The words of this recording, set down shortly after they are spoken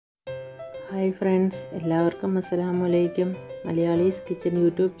Hi friends, എല്ലാവർക്കും അസ്സലാമു അലൈക്കും. മലയാളീസ് കിച്ചൺ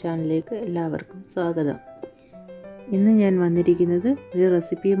യൂട്യൂബ് ചാനലിലേക്ക് എല്ലാവർക്കും സ്വാഗതം. ഇന്ന് ഞാൻ വന്നിരിക്കുന്നത് ഒരു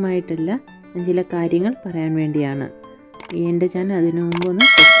റെസിപ്പിയുമായിട്ടല്ല, ചില കാര്യങ്ങൾ പറയാൻ വേണ്ടിയാണ്. എൻ്റെ ചാനൽ അതിനു മുമ്പ് ഒന്ന്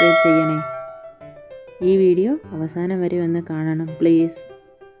സബ്സ്ക്രൈബ് ചെയ്യണേ. ഈ വീഡിയോ അവസാനം വരെ ഒന്ന് കാണണം പ്ലീസ്.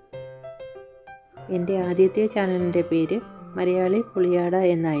 എൻ്റെ ആദ്യത്തെ ചാനലിൻ്റെ പേര് മലയാളി പുളിയാട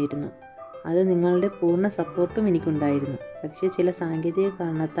എന്നായിരുന്നു. അത് നിങ്ങളുടെ പൂർണ്ണ സപ്പോർട്ടും എനിക്കുണ്ടായിരുന്നു. പക്ഷേ ചില സാങ്കേതിക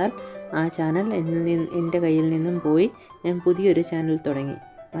കാരണത്താൽ ആ ചാനൽ എൻ്റെ കയ്യിൽ നിന്നും പോയി ഞാൻ പുതിയൊരു ചാനൽ തുടങ്ങി,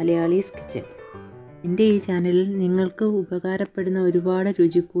 മലയാളീസ് കിച്ചൺ. എൻ്റെ ഈ ചാനലിൽ നിങ്ങൾക്ക് ഉപകാരപ്പെടുന്ന ഒരുപാട്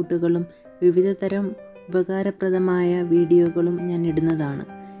രുചിക്കൂട്ടുകളും വിവിധ തരം ഉപകാരപ്രദമായ വീഡിയോകളും ഞാൻ ഇടുന്നതാണ്.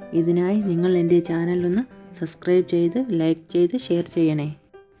 ഇതിനായി നിങ്ങൾ എൻ്റെ ചാനലൊന്ന് സബ്സ്ക്രൈബ് ചെയ്ത് ലൈക്ക് ചെയ്ത് ഷെയർ ചെയ്യണേ.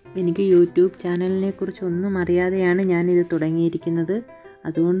 എനിക്ക് യൂട്യൂബ് ചാനലിനെ കുറിച്ച് ഒന്നും അറിയാതെയാണ് ഞാനിത് തുടങ്ങിയിരിക്കുന്നത്.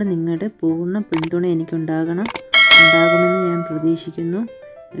 അതുകൊണ്ട് നിങ്ങളുടെ പൂർണ്ണ പിന്തുണ ഉണ്ടാകുമെന്ന് ഞാൻ പ്രതീക്ഷിക്കുന്നു.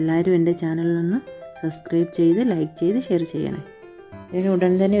 എല്ലാവരും എൻ്റെ ചാനലൊന്ന് സബ്സ്ക്രൈബ് ചെയ്ത് ലൈക്ക് ചെയ്ത് ഷെയർ ചെയ്യണേ. ഞാൻ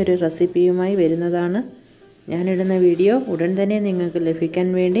ഉടൻ തന്നെ ഒരു റെസിപ്പിയുമായി വരുന്നതാണ്. ഞാനിടുന്ന വീഡിയോ ഉടൻ തന്നെ നിങ്ങൾക്ക് ലഭിക്കാൻ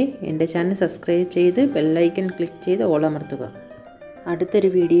വേണ്ടി എൻ്റെ ചാനൽ സബ്സ്ക്രൈബ് ചെയ്ത് ബെല്ലൈക്കൺ ക്ലിക്ക് ചെയ്ത് ഓൾ അമർത്തുക.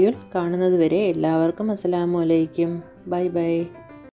 അടുത്തൊരു വീഡിയോയിൽ കാണുന്നത് വരെ എല്ലാവർക്കും അസ്സലാമു അലൈക്കും. Bye bye.